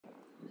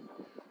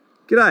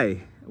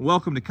G'day,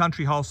 welcome to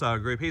Country Wholesale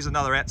Group. Here's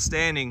another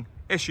outstanding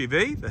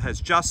SUV that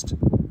has just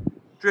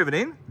driven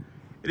in.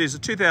 It is a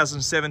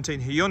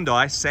 2017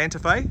 Hyundai Santa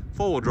Fe,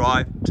 four-wheel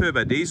drive,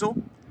 turbo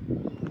diesel,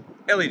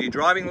 LED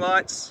driving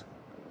lights,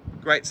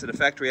 great set of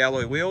factory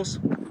alloy wheels,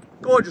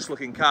 gorgeous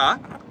looking car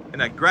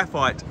in a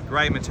graphite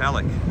grey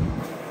metallic.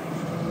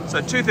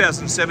 So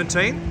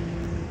 2017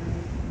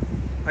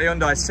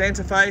 Hyundai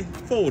Santa Fe,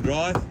 four-wheel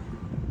drive,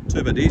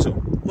 turbo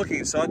diesel. Looking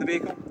inside the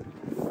vehicle,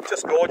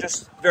 just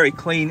gorgeous, very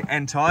clean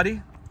and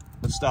tidy.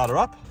 Let's start her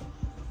up.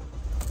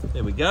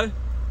 There we go.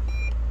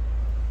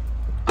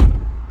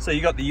 So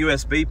you got the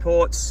USB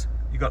ports,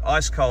 you've got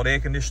ice cold air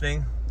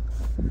conditioning,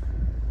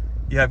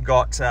 you have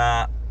got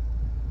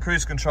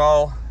cruise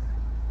control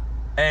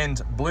and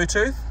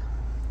Bluetooth.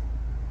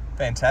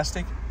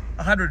 Fantastic.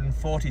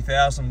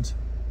 140,000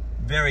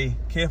 very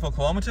careful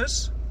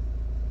kilometers.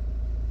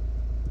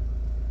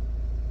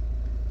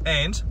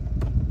 And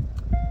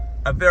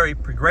a very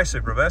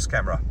progressive reverse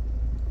camera.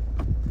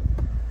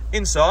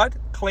 Inside,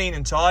 clean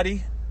and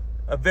tidy,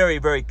 a very,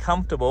 very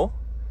comfortable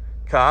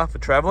car for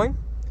traveling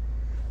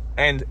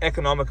and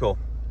economical.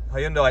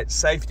 Hyundai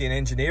safety and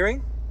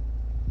engineering,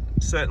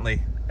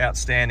 certainly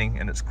outstanding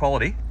in its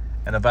quality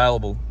and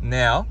available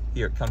now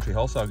here at Country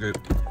Wholesale Group.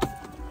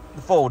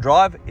 The four-wheel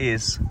drive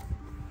is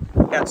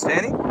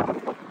outstanding.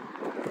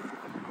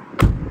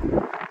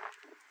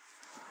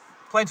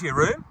 Plenty of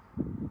room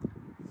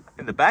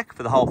in the back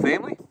for the whole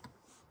family.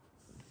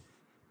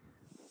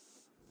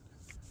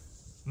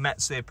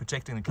 Mats there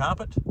protecting the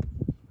carpet.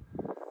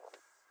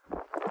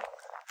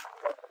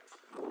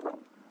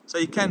 So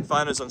you can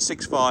phone us on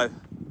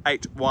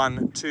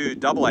 6581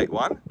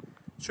 2881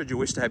 should you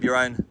wish to have your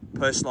own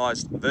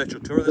personalised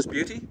virtual tour of this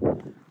beauty.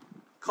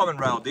 Common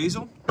rail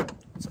diesel.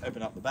 Let's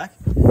open up the back.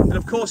 And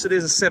of course it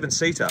is a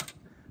 7-seater.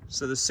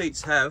 So the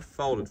seats have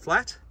folded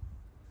flat.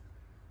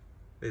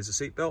 There's the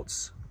seat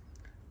belts.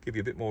 Give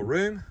you a bit more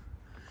room.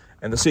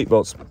 And the seat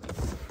belts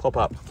pop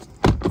up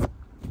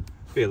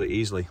fairly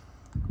easily.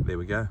 There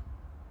we go.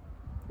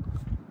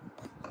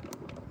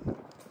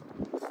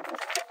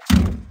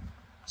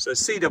 So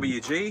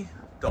cwg.net.au,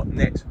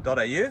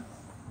 here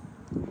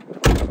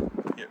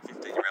at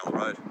 15 Yarrella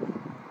Road.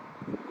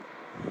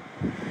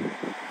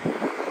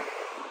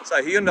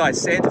 So Hyundai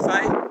Santa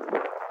Fe,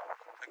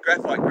 a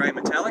graphite grey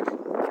metallic.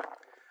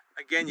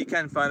 Again, you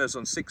can phone us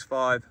on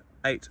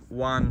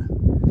 6581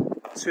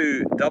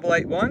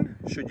 2881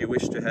 should you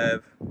wish to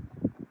have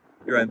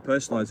your own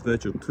personalised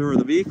virtual tour of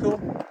the vehicle.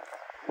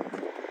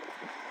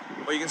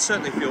 Or you can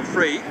certainly feel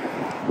free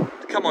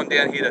to come on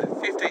down here to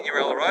 15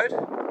 Yarrella Road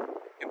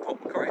in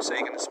Port Macquarie so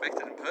you can inspect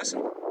it in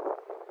person.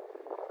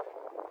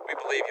 We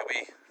believe you'll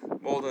be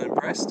more than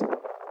impressed.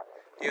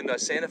 The Hyundai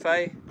Santa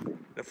Fe,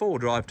 a four-wheel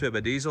drive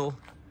turbo diesel,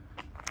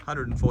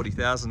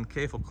 140,000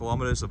 careful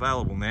kilometres,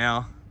 available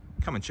now.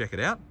 Come and check it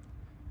out,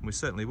 and we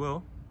certainly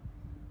will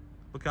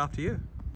look after you.